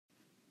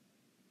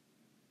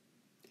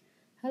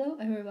Hello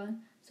everyone,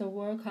 so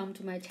welcome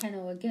to my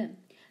channel again.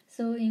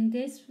 So in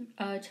this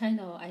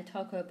channel I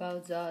talk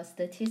about the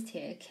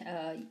statistic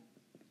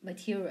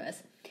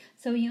materials.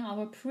 So in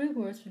our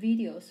previous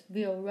videos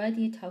we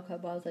already talk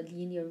about the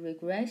linear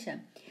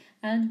regression,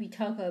 and we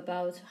talk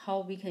about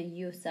how we can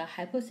use the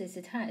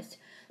hypothesis test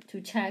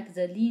to check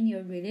the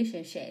linear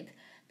relationship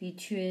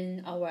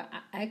between our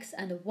x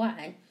and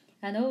y.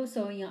 And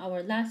also in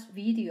our last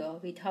video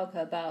we talk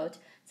about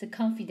the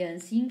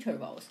confidence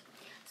intervals.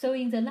 So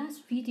in the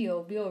last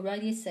video, we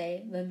already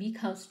say when we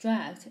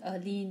construct a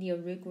linear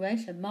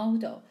regression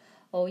model,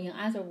 or in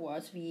other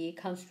words, we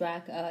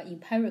construct an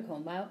empirical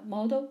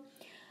model,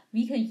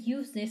 we can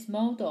use this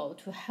model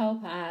to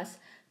help us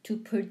to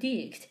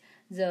predict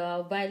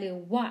the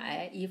value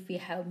y if we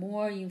have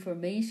more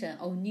information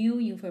or new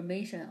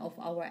information of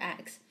our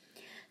x.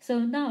 So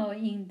now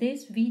in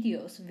these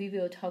videos, we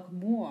will talk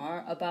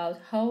more about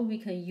how we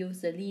can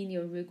use the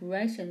linear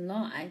regression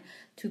line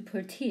to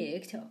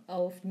predict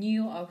of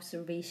new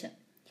observation.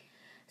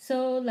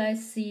 So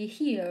let's see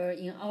here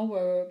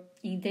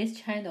in this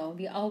channel,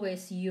 we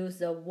always use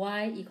the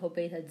y equal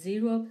beta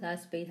 0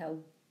 plus beta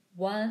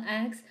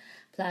 1x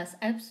plus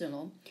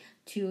epsilon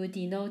to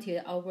denote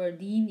our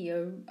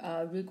linear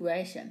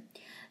regression.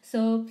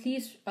 So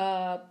please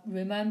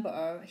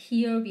remember,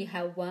 here we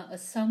have one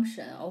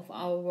assumption of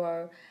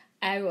our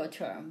error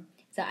term,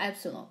 the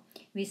epsilon.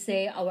 We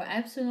say our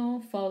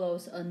epsilon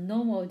follows a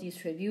normal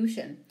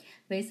distribution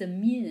with the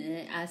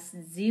mean as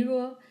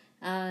 0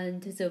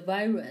 and the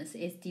variance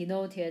is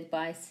denoted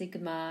by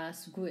sigma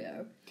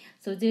square.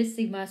 So this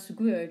sigma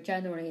square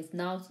generally is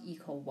not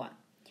equal 1.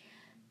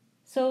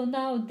 So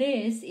now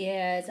this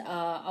is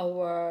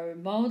our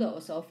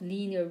models of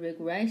linear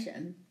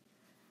regression.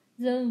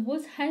 Then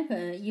what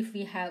happens if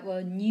we have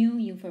a new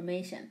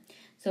information?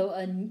 So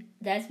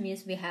that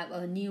means we have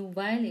a new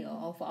value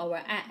of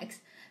our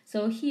x.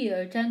 So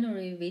here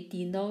generally we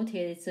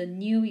denoted the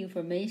new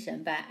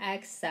information by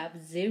x sub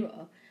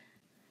 0.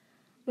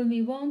 When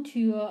we want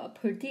to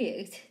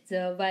predict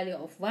the value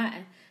of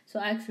y, so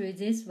actually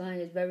this one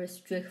is very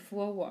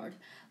straightforward.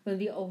 When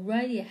we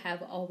already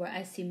have our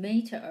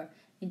estimator,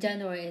 in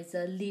general it's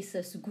the least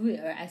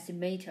square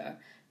estimator,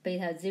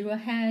 beta 0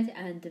 hat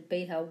and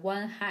beta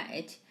 1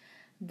 hat,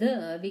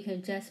 then we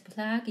can just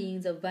plug in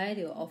the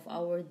value of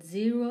our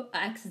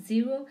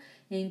x0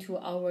 into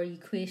our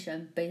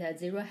equation beta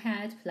 0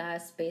 hat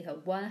plus beta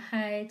 1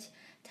 hat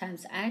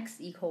times x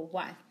equal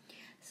y.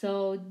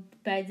 So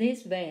by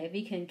this way,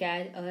 we can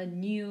get a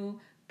new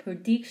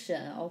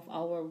prediction of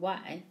our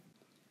y.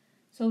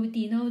 So we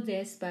denote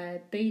this by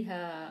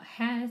beta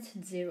hat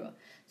 0.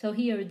 So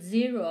here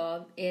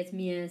 0, it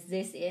means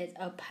this is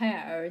a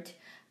paired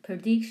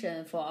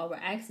prediction for our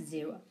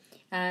x0.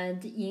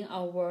 And in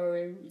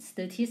our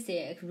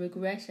statistic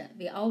regression,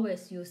 we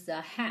always use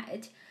the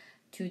hat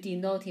to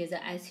denote the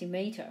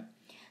estimator.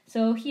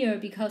 So here,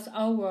 because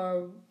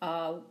our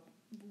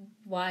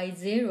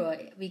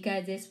y0, we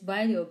get this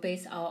value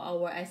based on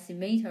our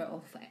estimator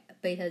of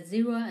beta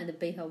 0 and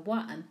beta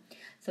 1.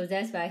 So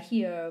that's why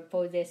here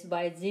for this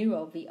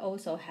y0, we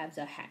also have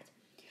the hat.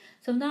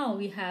 So now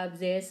we have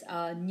this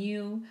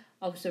new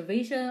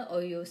observation,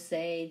 or you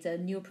say the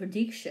new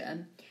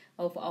prediction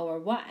of our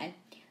y.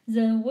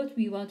 Then what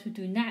we want to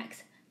do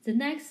next? The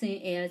next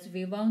thing is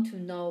we want to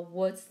know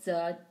what's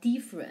the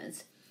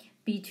difference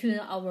between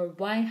our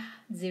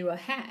y0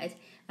 hat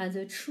and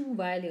the true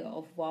value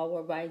of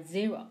our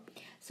y0.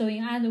 So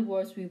in other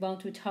words, we want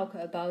to talk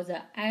about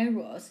the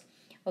errors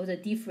of the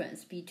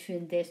difference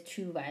between these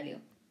two values.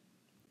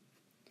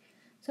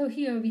 So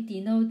here we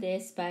denote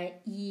this by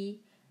E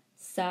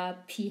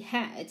sub p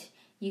hat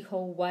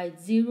equal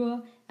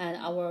y0 and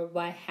our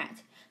y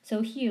hat.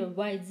 So here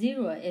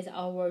y0 is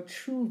our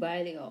true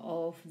value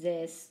of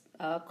this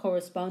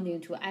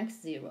corresponding to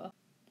x0.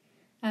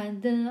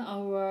 And then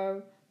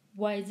our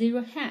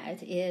y0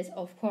 hat is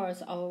of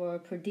course our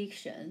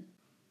prediction.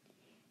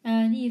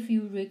 And if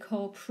you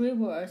recall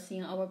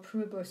in our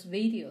previous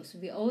videos,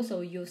 we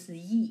also use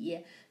E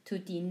to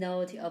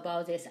denote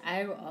about this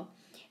error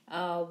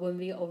when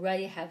we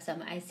already have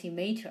some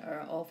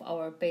estimator of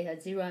our beta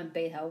 0 and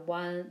beta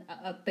 1,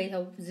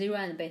 beta 0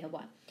 and beta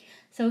 1.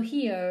 So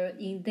here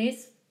in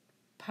this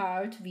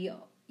part, we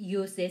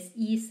use this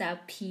E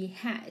sub p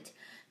hat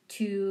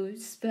to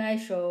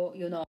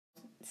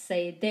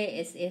say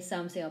this is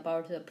something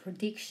about the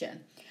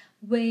prediction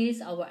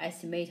with our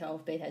estimator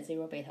of beta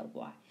 0, beta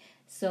 1.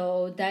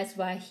 So that's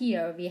why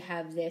here we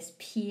have this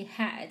p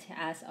hat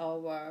as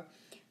our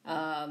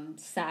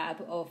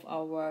sub of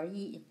our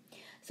E.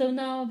 So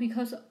now,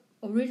 because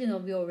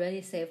originally we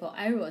already say for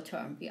error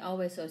term, we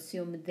always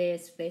assume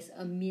this with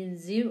a mean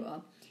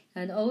 0,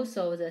 and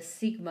also the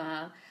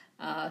sigma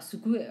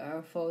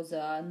square for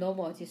the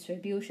normal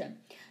distribution.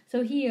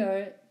 So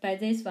here, by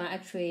this one,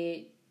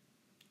 actually,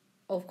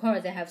 of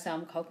course, they have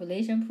some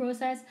calculation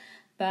process,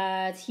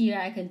 but here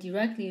I can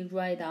directly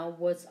write down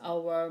what's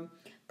our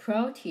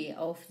property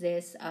of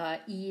this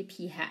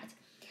EP hat.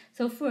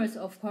 So first,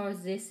 of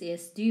course, this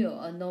is still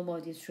a normal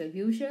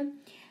distribution.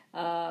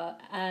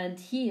 And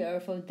here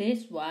for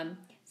this one,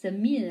 the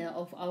mean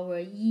of our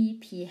E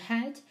p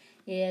hat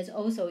is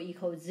also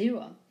equal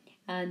 0,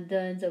 and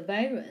then the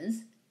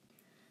variance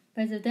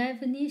by the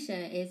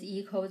definition is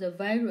equal the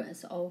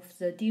variance of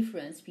the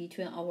difference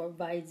between our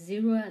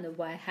y0 and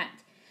y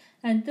hat.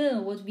 And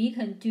then what we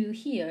can do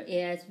here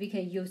is we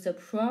can use the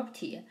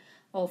property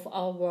of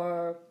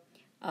our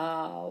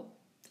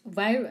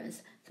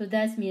variance. So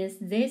that means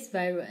this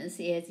variance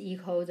is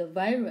equal the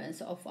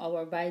variance of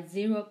our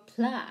y0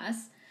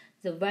 plus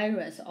the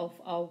variance of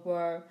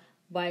our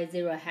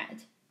y0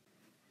 hat.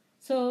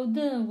 So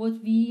then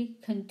what we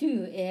can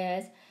do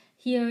is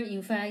here,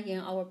 in fact, in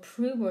our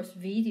previous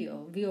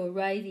video, we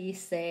already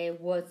say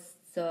what's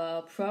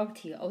the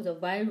property of the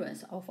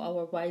variance of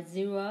our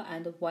y0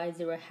 and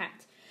y0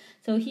 hat.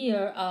 So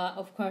here,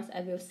 of course,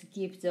 I will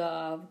skip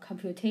the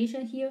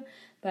computation here,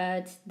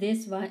 but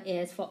this one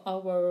is for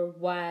our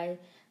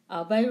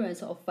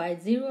variance of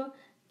y0.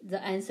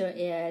 The answer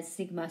is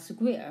sigma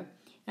square.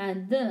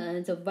 And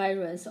then the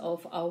variance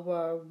of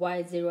our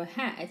y0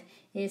 hat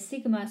is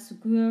sigma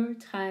square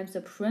times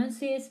the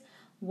parentheses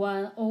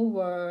 1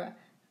 over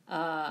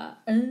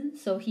n.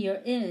 So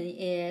here n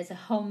is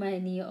how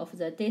many of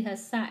the data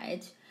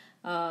set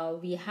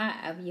we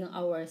have in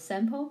our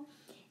sample,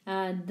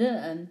 and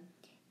then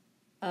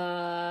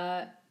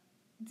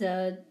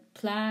the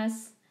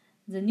plus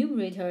the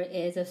numerator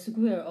is the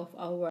square of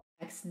our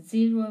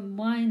x0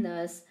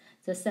 minus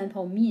the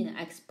sample mean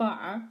x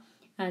bar,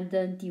 and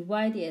then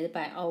divided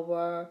by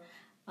our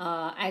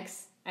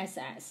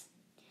xss.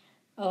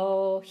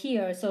 Oh,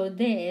 here, so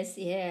this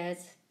is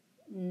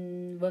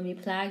when we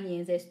plug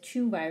in these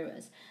two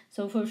variables.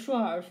 So for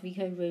short, we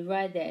can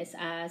rewrite this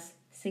as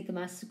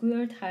sigma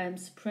square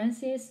times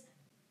parentheses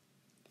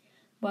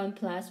 1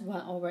 plus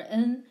 1 over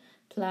n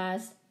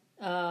plus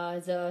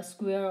the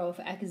square of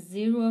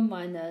x0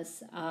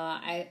 minus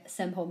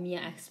sample mean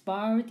x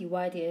bar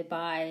divided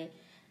by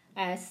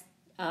s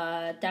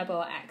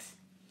double x.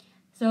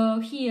 So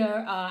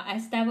here,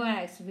 s double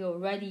x, we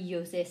already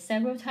used it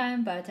several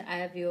times, but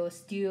I will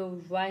still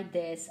write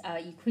this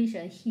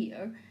equation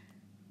here.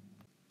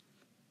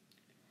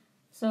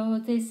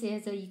 So this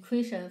is the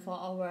equation for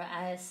our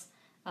s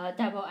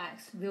double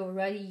x. We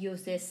already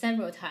used it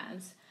several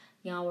times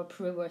in our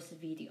previous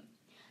video.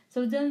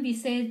 So then we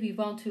said we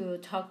want to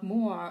talk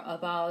more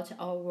about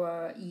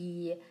our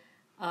E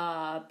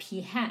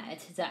p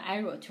hat, the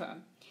error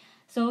term.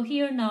 So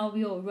here now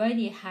we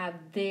already have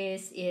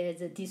this is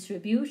the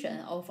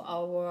distribution of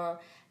our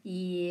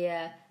E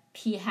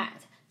p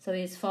hat. So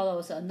it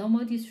follows a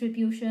normal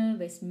distribution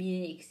with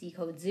mean x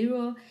equals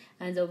 0,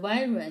 and the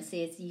variance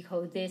is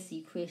equal this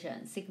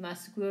equation, sigma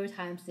square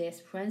times this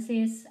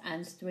parentheses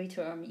and 3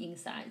 term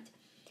inside.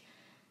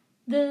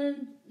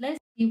 Then let's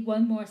see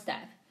one more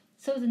step.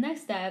 So the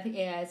next step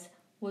is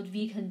what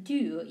we can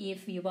do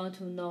if we want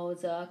to know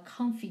the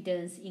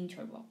confidence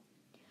interval.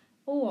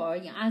 Or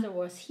in other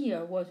words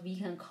here, what we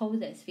can call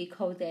this, we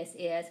call this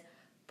is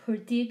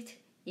predict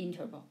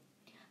interval.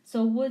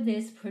 So what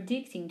is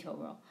predict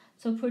interval?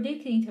 So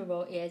predict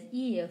interval is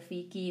if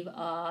we give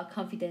a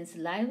confidence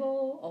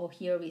level, or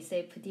here we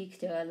say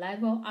predict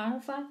level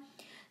alpha,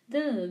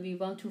 then we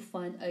want to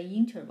find an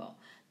interval.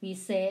 We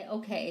say,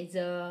 okay,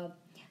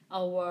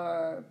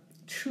 our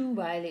true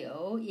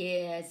value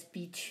is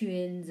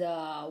between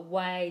the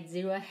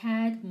y0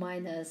 hat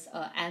minus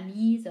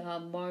ME, the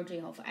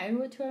margin of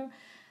error term,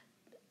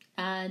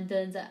 and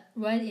then the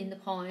right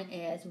endpoint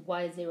is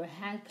y0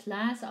 hat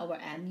plus our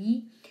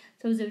ME.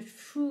 So the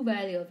true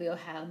value will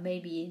have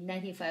maybe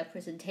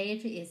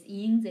 95% is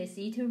in this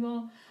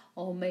interval,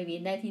 or maybe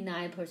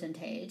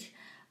 99%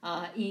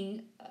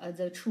 in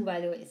the true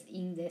value is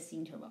in this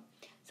interval.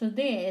 So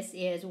this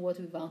is what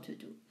we want to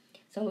do.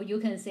 So you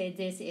can say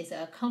this is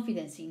a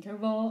confidence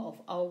interval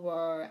of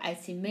our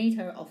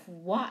estimator of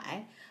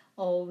y,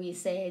 or we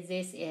say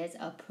this is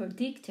a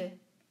prediction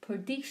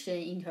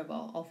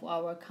interval of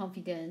our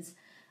confidence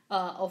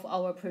of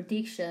our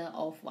prediction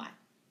of y.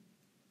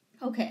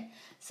 Okay,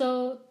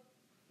 so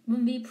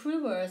when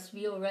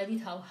we already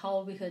talked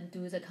how we can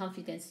do the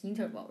confidence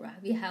interval,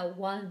 right? We have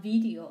one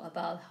video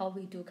about how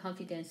we do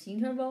confidence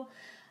interval.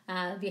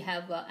 We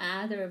have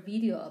another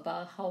video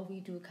about how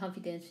we do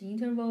confidence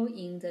interval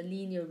in the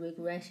linear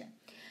regression.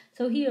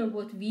 So here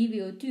what we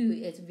will do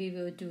is we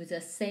will do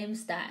the same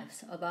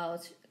steps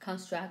about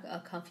construct a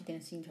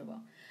confidence interval.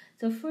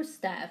 The first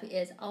step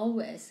is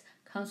always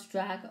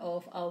construct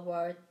of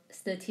our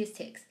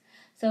statistics.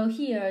 So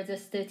here the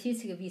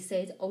statistic we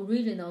said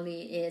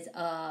originally is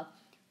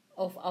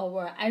of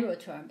our error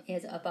term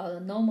is about a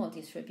normal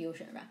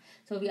distribution, right?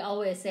 So we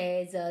always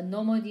say the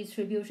normal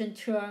distribution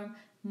term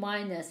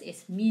minus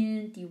its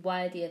mean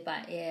divided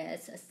by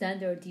its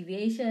standard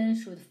deviation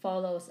should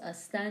follow a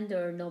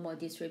standard normal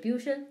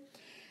distribution.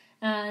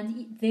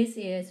 And this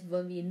is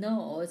when we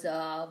know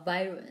the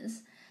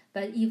variance.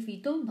 But if we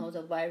don't know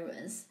the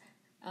variance,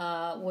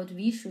 what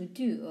we should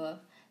do,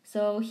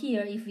 so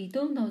here if we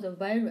don't know the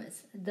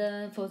variance,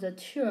 then for the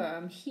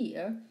term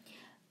here,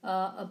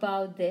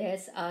 about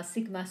this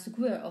sigma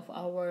square of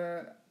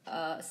our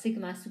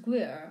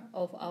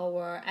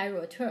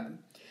error term,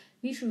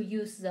 we should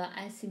use the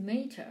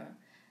estimator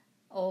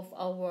of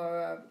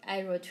our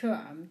error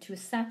term to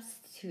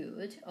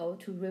substitute or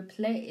to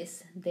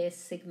replace this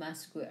sigma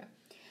square.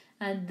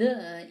 And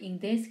then in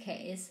this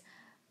case,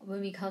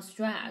 when we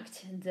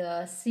construct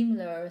the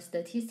similar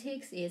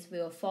statistics, it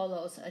will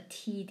follow a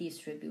t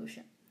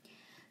distribution.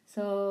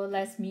 So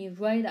let me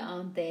write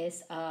down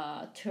this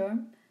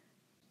term.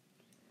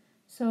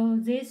 So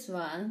this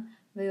one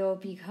will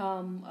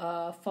become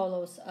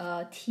follows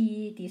a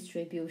t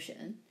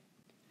distribution.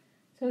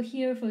 So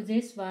here for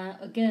this one,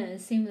 again,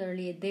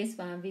 similarly, this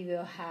one we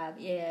will have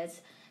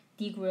is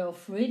degree of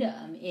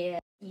freedom is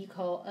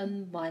equal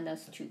n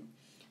minus 2.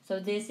 So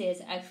this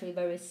is actually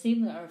very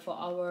similar for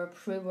our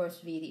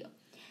previous video.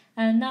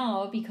 And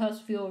now,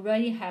 because we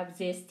already have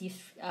this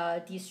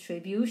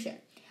distribution,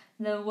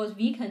 then what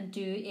we can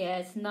do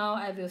is, now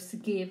I will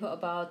skip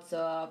about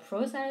the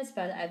process,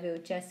 but I will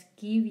just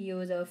give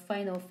you the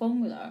final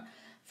formula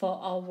for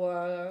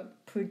our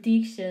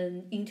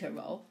prediction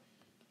interval.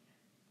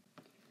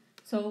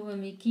 So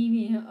when we give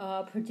in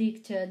a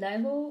predictor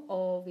level,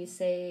 or we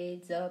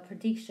say the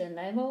prediction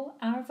level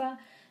alpha,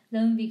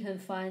 then we can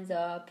find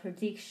the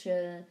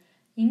prediction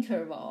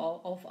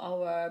interval of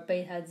our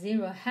beta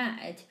 0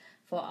 hat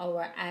for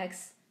our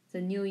x,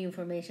 the new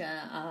information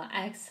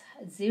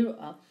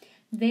x0.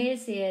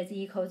 This is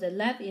equal to the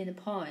left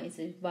endpoint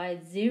is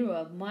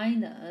y0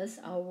 minus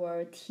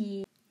our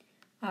t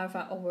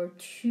alpha over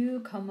 2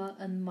 comma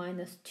n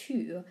minus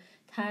 2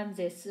 times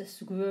this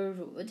square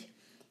root.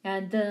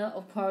 And then,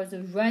 of course,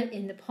 the right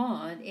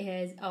endpoint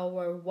is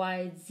our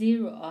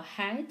y0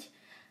 hat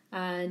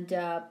and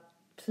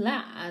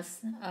plus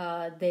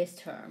this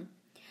term.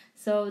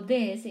 So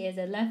this is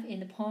the left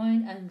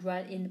endpoint and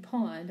right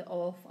endpoint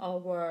of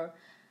our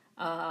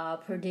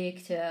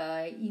predict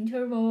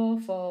interval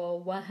for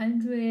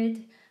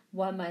 100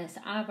 1 minus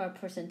alpha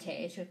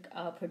percentage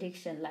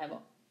prediction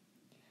level.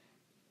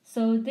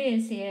 So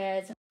this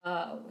is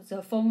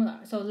the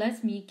formula. So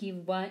let me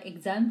give one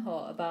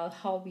example about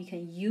how we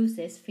can use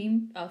this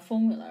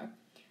formula.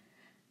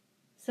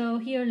 So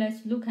here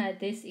let's look at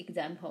this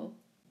example.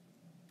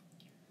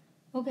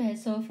 Okay,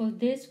 so for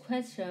this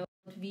question,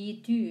 what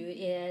we do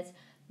is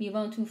we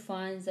want to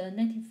find the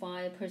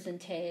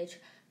 95%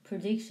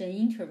 prediction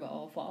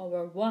interval for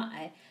our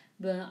y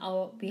when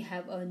we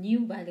have a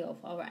new value of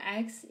our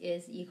x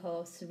is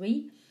equal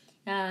 3.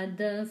 And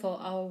then for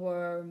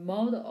our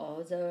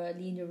model, the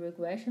linear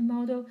regression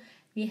model,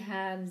 we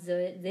have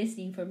this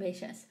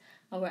information.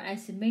 Our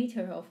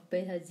estimator of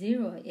beta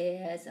 0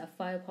 is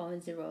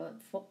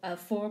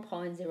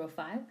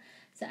 4.05.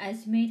 The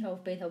estimator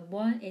of beta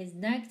 1 is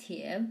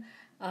negative,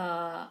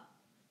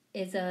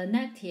 is a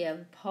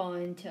negative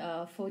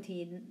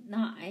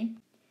 0.49.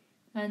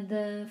 And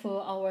then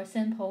for our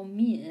sample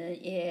mean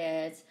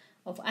is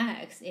of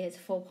x is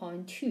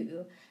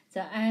 4.2.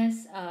 The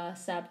s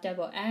sub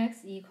double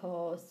x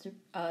equals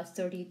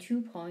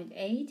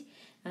 32.8,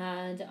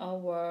 and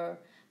our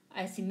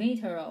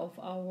estimator of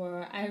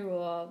our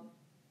error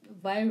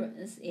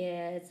variance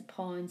is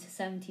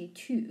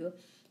 0.72,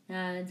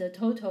 and the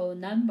total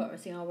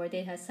numbers in our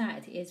data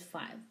set is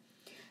 5.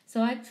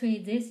 So actually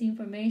this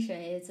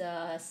information is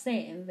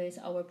same with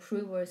our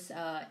previous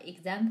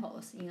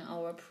examples in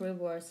our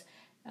previous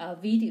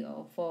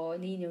video for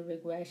linear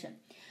regression.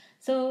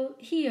 So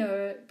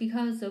here,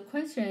 because the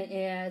question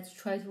is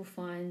try to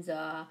find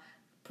the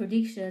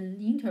prediction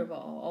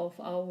interval of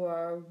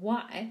our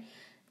y,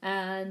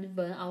 and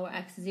when our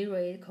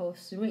x0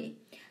 equals 3.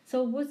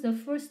 So what's the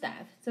first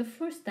step? The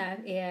first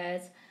step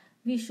is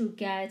we should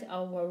get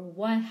our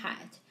y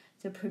hat,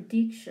 the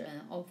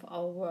prediction of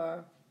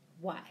our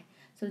y.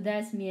 So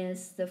that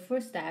means the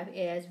first step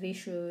is we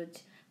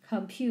should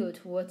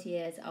compute what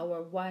is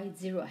our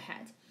y0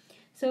 hat.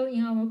 So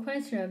in our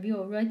question, we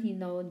already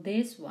know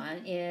this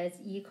one is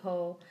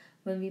equal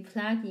when we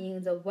plug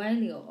in the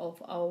value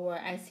of our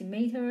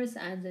estimators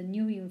and the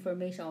new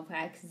information of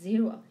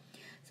x0.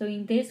 So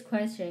in this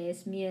question,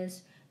 it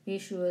means we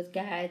should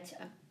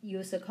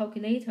use a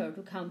calculator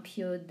to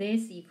compute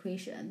this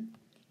equation.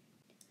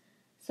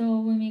 So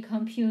when we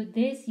compute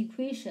this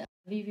equation,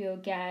 we will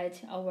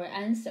get our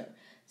answer.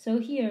 So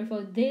here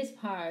for this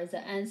part, the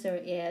answer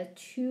is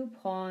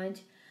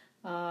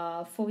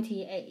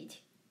 2.48.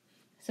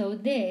 So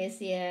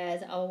this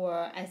is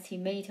our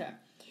estimator.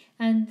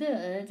 And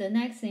then the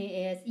next thing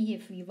is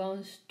if we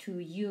want to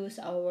use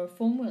our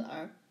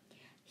formula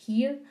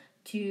here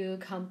to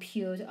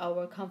compute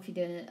our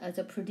confidence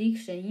the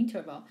prediction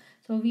interval.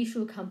 So we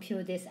should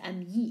compute this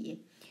ME.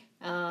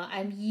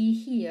 ME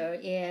here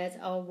is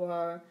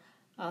our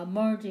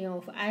margin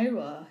of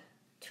error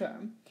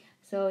term.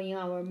 So in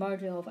our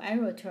margin of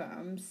error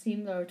term,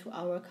 similar to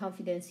our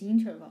confidence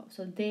interval.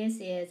 So this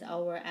is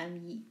our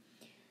ME.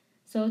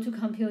 So to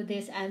compute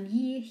this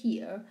ME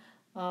here,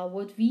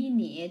 what we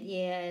need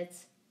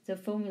is, the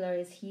formula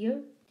is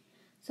here.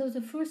 So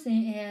the first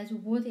thing is,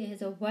 what is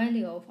the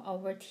value of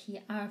our T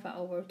alpha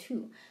over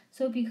 2?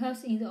 So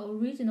because in the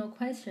original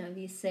question,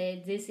 we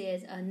say this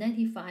is a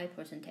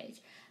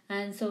 95%.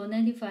 And so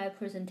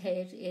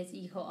 95% is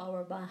equal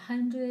our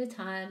 100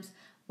 times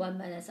 1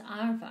 minus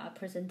alpha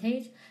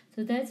percentage.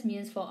 So that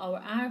means for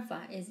our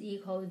alpha is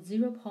equal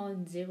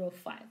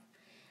 0.05.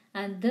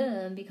 And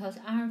then because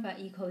alpha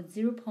equals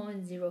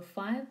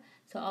 0.05,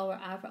 so our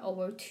alpha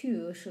over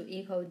 2 should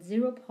equal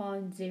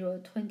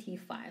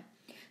 0.025.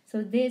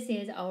 So this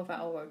is alpha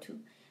over 2.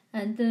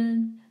 And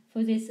then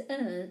for this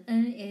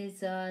n is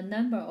the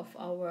number of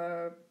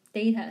our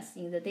data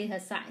in the data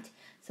set.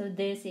 So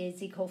this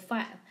is equal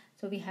 5.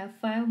 So we have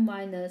 5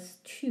 minus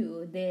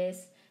 2.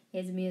 This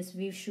means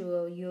we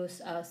should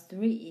use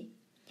 3.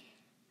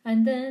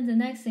 And then the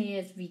next thing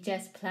is we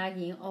just plug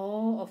in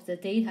all of the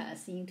data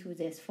into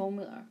this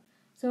formula.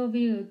 So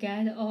we will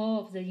get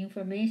all of the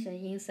information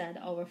inside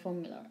our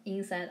formula,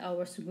 inside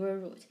our square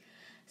root.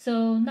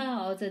 So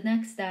now the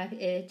next step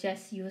is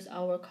just use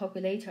our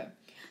calculator.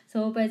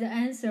 So by the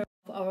answer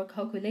of our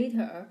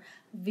calculator,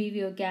 we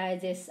will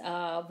get this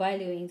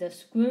value in the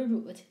square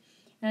root.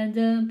 And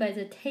then by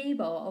the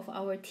table of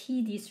our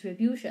t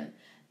distribution,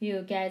 we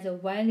will get the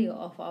value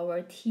of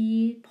our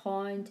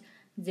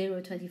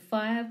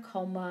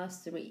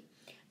t.025, 3.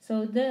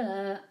 So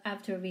then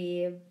after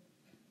we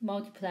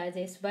multiply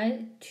this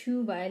by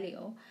 2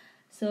 value,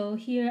 so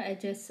here I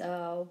just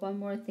one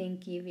more thing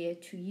give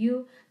it to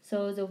you.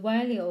 So the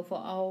value for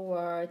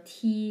our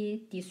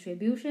t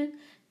distribution,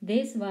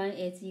 this one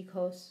is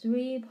equal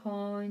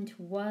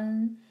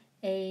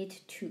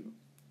 3.182.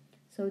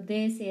 So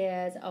this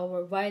is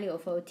our value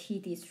for t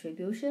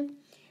distribution.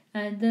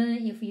 And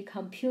then if we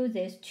compute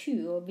this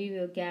 2, we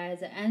will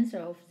get the answer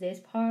of this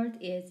part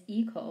is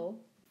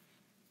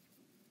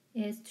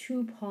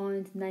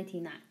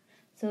 2.99.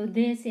 So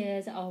this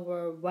is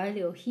our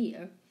value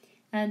here.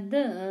 And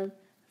then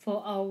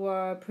for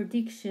our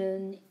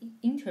prediction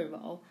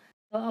interval,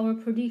 so our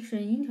prediction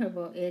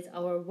interval is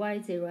our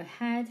y0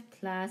 hat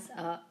plus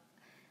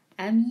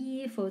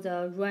ME for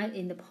the right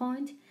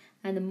endpoint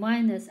and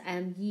minus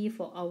ME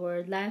for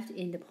our left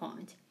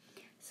endpoint.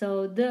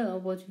 So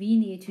then what we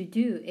need to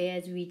do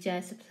is we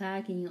just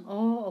plug in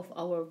all of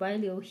our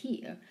value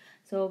here.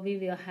 So we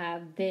will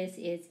have this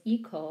is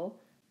equal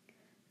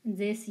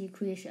this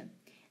equation.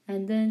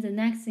 And then the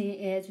next thing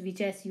is we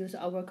just use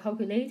our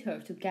calculator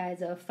to get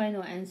the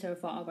final answer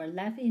for our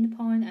left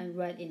endpoint and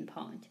right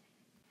endpoint.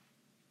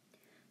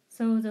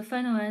 So the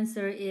final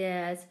answer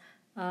is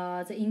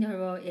the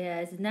interval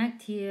is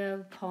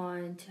negative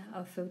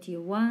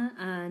 0.51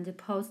 and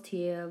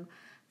positive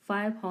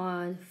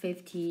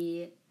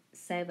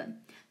 5.57.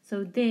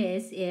 So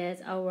this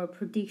is our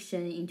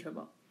prediction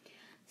interval.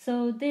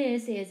 So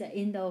this is the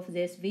end of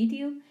this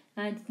video,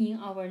 and in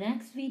our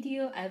next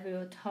video I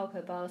will talk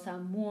about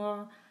some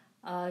more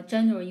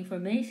general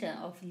information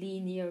of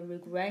linear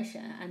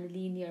regression and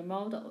linear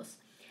models.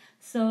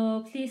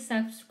 So please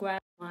subscribe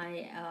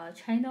my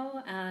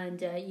channel,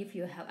 and if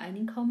you have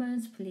any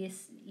comments,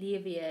 please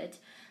leave it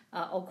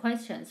or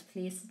questions,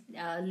 please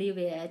leave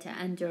it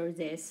under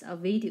this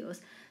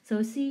videos.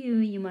 So see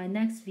you in my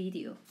next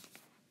video.